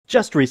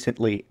Just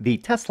recently, the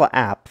Tesla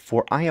app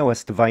for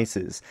iOS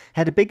devices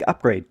had a big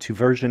upgrade to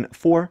version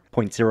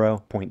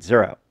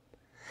 4.0.0.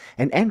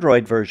 An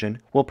Android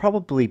version will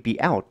probably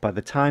be out by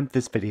the time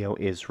this video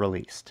is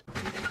released.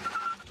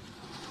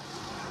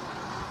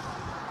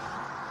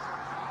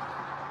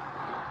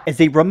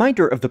 As a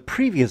reminder of the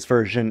previous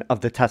version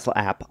of the Tesla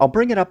app, I'll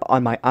bring it up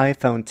on my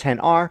iPhone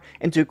XR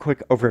and do a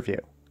quick overview.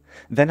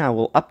 Then I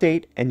will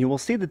update and you will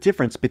see the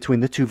difference between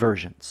the two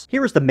versions.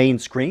 Here is the main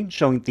screen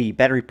showing the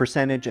battery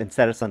percentage and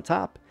status on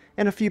top,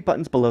 and a few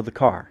buttons below the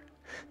car.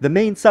 The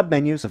main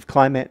submenus of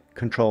climate,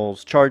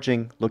 controls,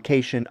 charging,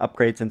 location,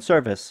 upgrades, and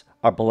service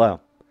are below.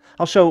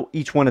 I'll show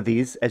each one of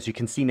these, as you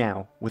can see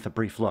now, with a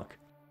brief look.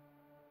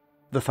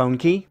 The phone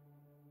key,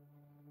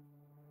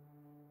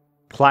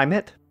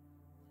 climate,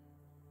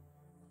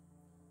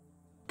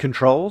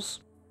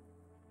 controls,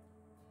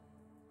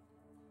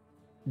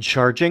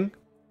 charging,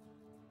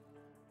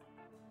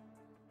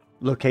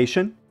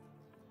 location,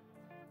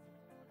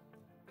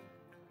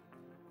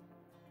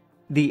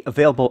 the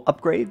available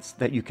upgrades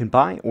that you can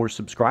buy or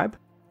subscribe,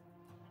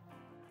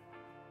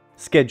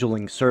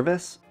 scheduling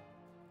service,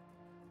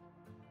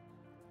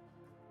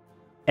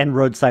 and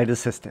roadside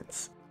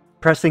assistance.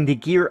 Pressing the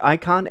gear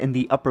icon in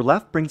the upper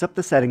left brings up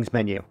the settings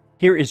menu.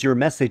 Here is your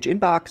message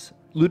inbox,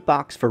 loot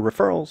box for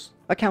referrals,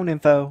 account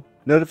info,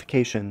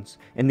 notifications,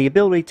 and the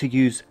ability to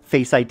use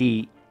Face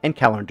ID and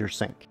calendar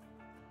sync.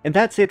 And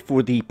that's it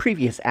for the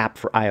previous app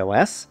for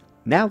iOS.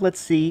 Now let's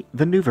see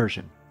the new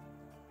version.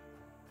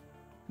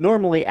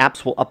 Normally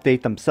apps will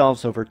update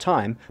themselves over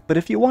time, but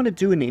if you want to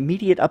do an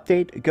immediate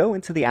update, go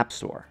into the App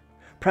Store.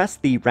 Press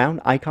the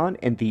round icon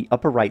in the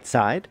upper right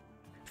side.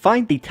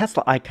 Find the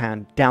Tesla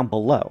icon down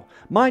below.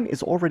 Mine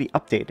is already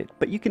updated,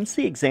 but you can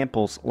see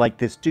examples like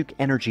this Duke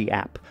Energy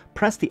app.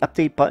 Press the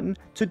update button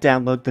to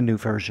download the new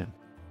version.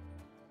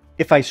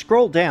 If I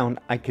scroll down,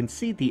 I can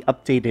see the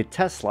updated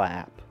Tesla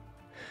app.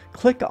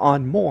 Click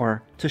on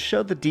More to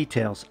show the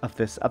details of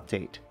this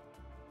update.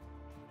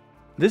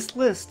 This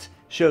list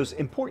shows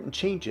important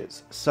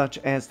changes such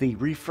as the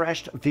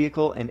refreshed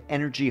vehicle and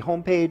energy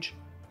homepage,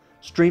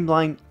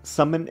 streamlined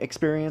summon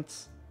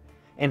experience,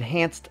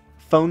 enhanced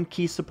phone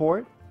key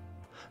support,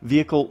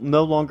 vehicle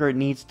no longer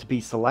needs to be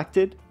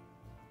selected,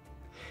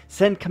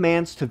 send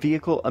commands to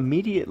vehicle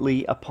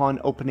immediately upon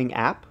opening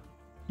app,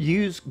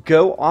 use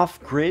Go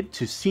Off Grid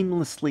to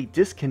seamlessly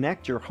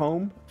disconnect your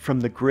home from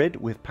the grid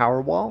with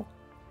Powerwall,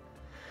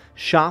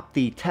 shop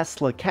the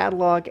Tesla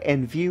catalog,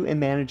 and view and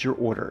manage your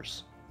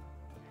orders.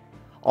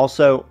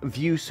 Also,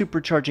 view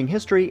supercharging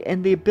history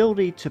and the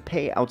ability to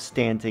pay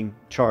outstanding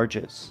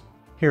charges.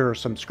 Here are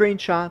some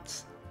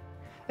screenshots,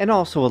 and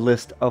also a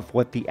list of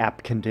what the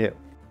app can do.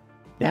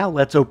 Now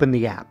let's open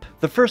the app.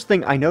 The first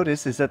thing I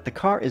notice is that the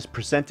car is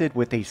presented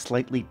with a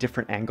slightly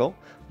different angle.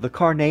 The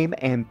car name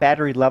and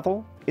battery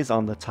level is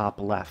on the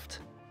top left.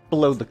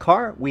 Below the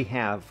car, we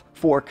have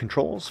 4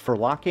 controls for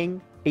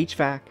locking,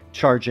 HVAC,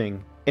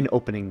 charging, and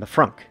opening the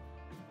frunk.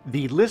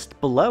 The list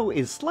below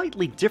is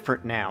slightly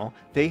different now.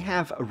 They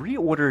have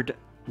reordered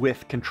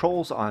with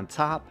controls on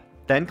top,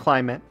 then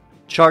climate,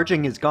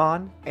 charging is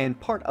gone, and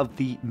part of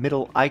the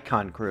middle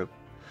icon group.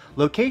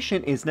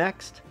 Location is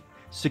next.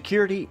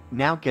 Security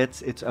now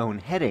gets its own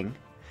heading.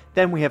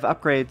 Then we have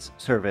upgrades,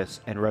 service,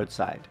 and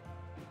roadside.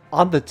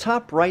 On the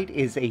top right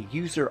is a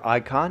user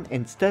icon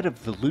instead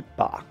of the loot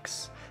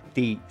box.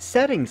 The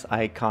settings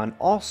icon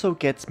also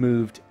gets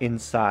moved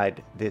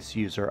inside this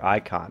user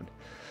icon.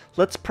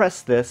 Let's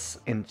press this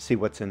and see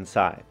what's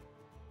inside.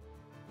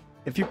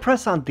 If you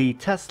press on the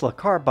Tesla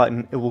car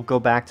button, it will go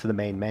back to the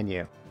main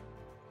menu.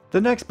 The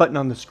next button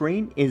on the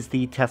screen is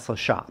the Tesla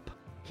shop.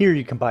 Here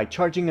you can buy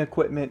charging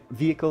equipment,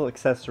 vehicle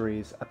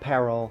accessories,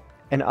 apparel,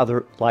 and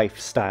other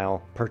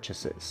lifestyle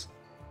purchases.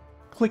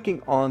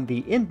 Clicking on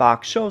the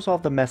inbox shows all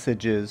the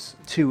messages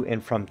to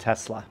and from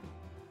Tesla.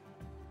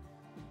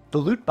 The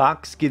loot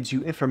box gives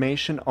you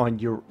information on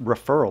your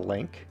referral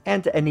link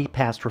and any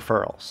past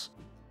referrals.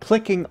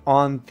 Clicking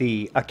on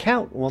the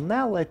account will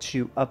now let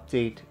you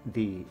update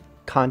the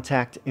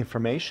contact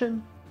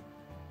information,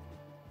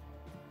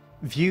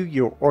 view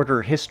your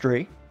order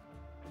history.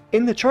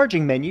 In the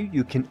charging menu,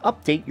 you can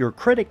update your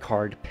credit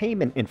card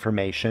payment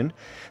information.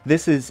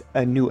 This is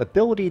a new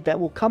ability that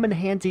will come in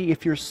handy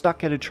if you're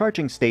stuck at a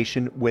charging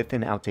station with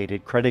an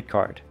outdated credit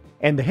card.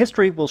 And the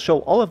history will show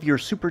all of your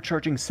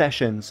supercharging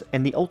sessions,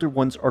 and the older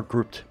ones are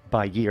grouped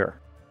by year.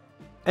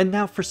 And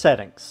now for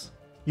settings.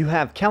 You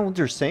have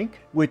calendar sync,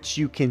 which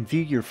you can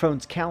view your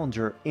phone's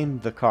calendar in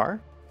the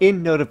car.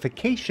 In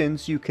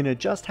notifications, you can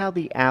adjust how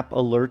the app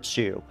alerts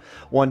you.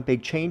 One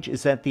big change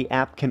is that the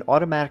app can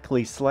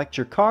automatically select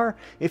your car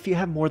if you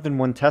have more than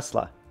one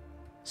Tesla.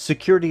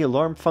 Security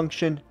alarm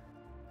function.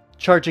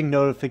 Charging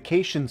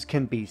notifications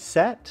can be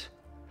set.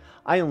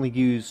 I only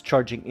use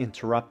charging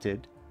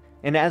interrupted.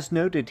 And as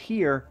noted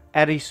here,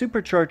 at a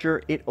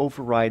supercharger, it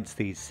overrides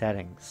these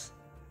settings.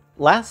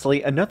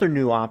 Lastly, another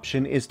new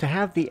option is to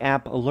have the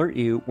app alert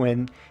you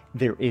when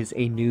there is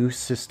a new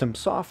system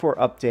software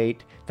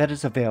update that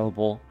is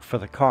available for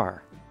the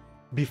car.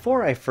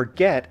 Before I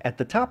forget, at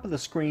the top of the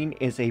screen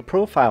is a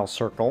profile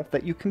circle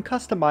that you can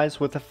customize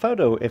with a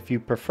photo if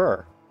you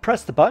prefer.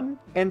 Press the button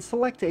and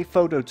select a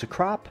photo to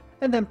crop,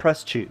 and then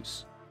press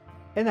choose.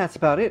 And that's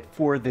about it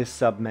for this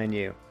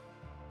submenu.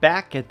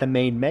 Back at the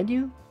main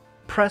menu,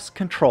 press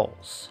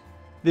Controls.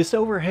 This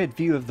overhead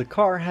view of the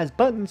car has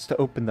buttons to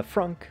open the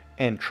front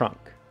and trunk.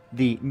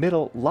 The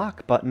middle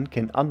lock button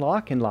can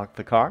unlock and lock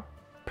the car.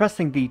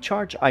 Pressing the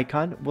charge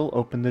icon will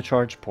open the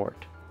charge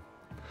port.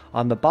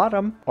 On the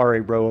bottom are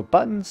a row of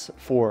buttons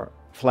for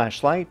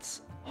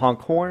flashlights, honk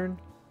horn,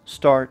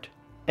 start,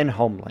 and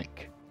home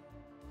link.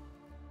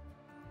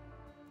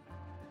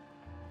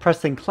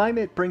 Pressing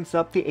climate brings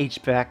up the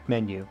HVAC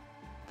menu.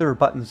 There are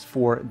buttons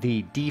for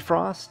the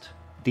defrost,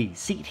 the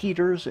seat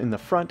heaters in the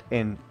front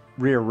and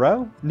rear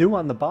row. New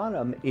on the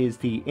bottom is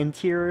the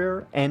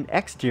interior and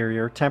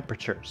exterior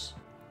temperatures.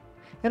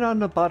 And on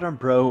the bottom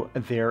row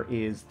there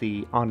is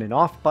the on and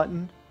off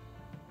button,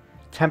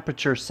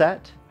 temperature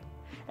set,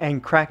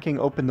 and cracking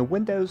open the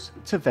windows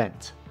to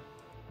vent.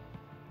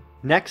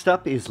 Next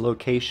up is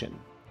location.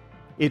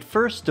 It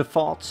first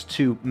defaults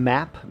to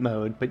map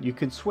mode, but you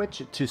can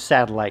switch it to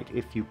satellite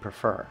if you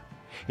prefer.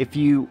 If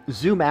you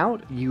zoom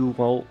out, you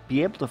will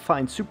be able to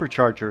find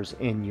superchargers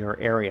in your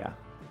area.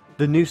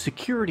 The new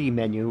security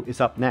menu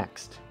is up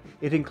next.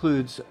 It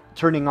includes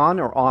turning on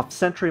or off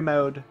sentry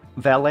mode,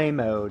 valet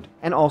mode,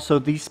 and also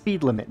the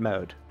speed limit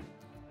mode.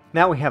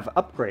 Now we have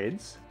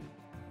upgrades.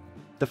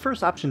 The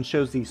first option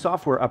shows the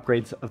software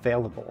upgrades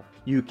available.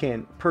 You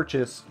can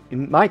purchase,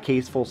 in my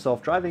case, full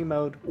self-driving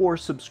mode or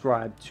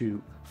subscribe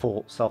to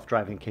full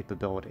self-driving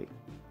capability.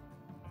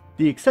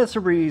 The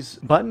accessories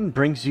button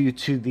brings you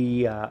to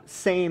the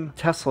same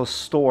Tesla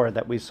store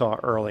that we saw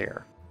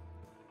earlier.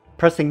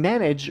 Pressing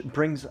manage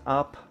brings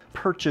up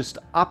purchased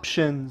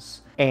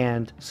options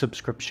and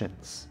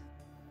subscriptions.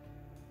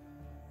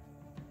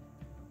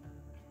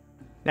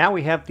 Now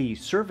we have the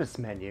service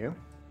menu.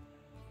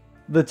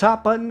 The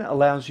top button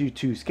allows you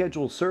to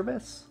schedule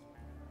service.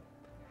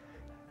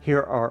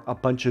 Here are a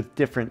bunch of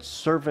different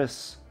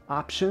service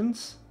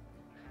options,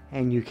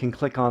 and you can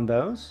click on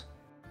those.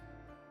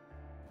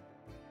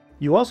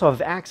 You also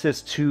have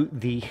access to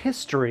the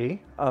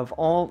history of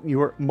all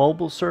your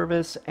mobile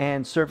service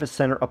and service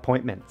center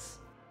appointments.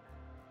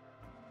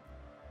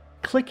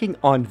 Clicking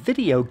on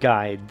video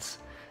guides,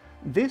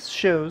 this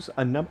shows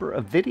a number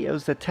of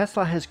videos that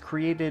Tesla has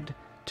created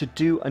to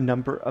do a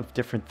number of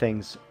different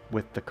things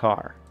with the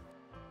car.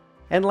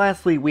 And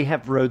lastly, we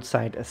have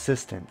roadside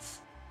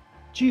assistance.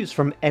 Choose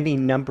from any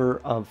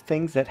number of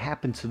things that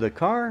happen to the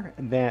car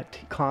that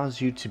cause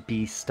you to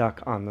be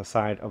stuck on the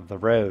side of the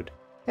road.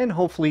 And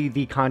hopefully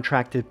the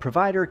contracted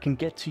provider can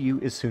get to you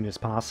as soon as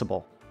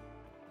possible.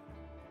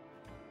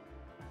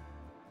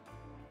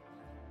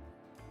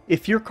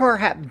 If your car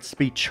happens to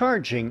be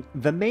charging,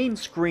 the main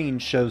screen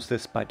shows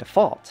this by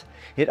default.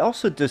 It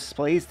also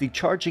displays the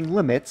charging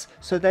limits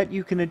so that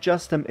you can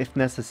adjust them if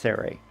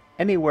necessary,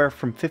 anywhere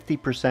from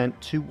 50%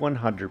 to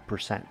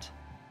 100%.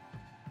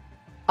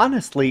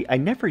 Honestly, I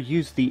never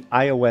used the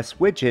iOS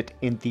widget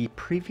in the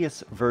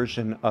previous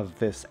version of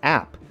this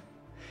app.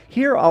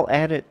 Here I'll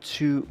add it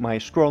to my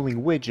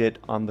scrolling widget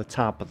on the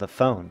top of the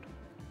phone.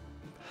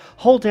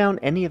 Hold down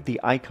any of the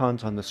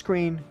icons on the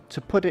screen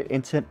to put it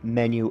into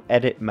menu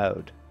edit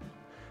mode.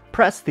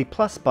 Press the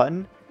plus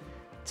button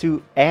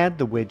to add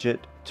the widget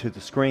to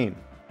the screen.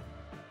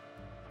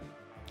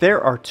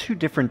 There are two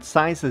different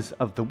sizes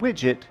of the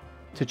widget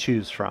to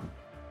choose from.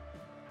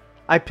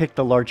 I picked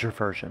the larger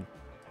version.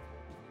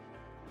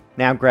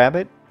 Now grab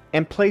it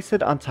and place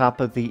it on top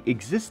of the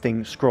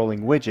existing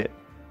scrolling widget.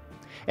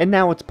 And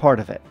now it's part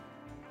of it.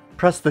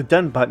 Press the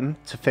Done button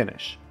to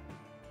finish.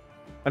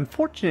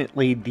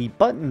 Unfortunately, the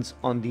buttons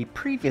on the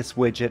previous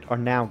widget are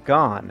now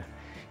gone.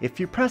 If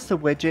you press the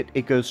widget,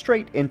 it goes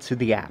straight into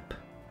the app.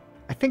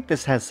 I think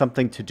this has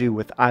something to do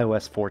with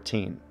iOS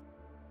 14.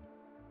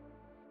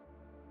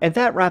 And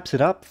that wraps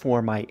it up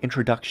for my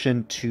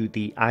introduction to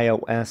the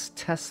iOS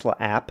Tesla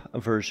app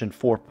version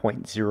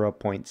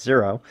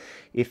 4.0.0.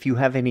 If you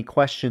have any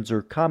questions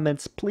or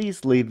comments,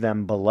 please leave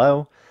them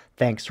below.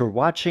 Thanks for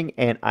watching,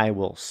 and I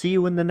will see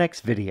you in the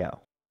next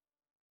video.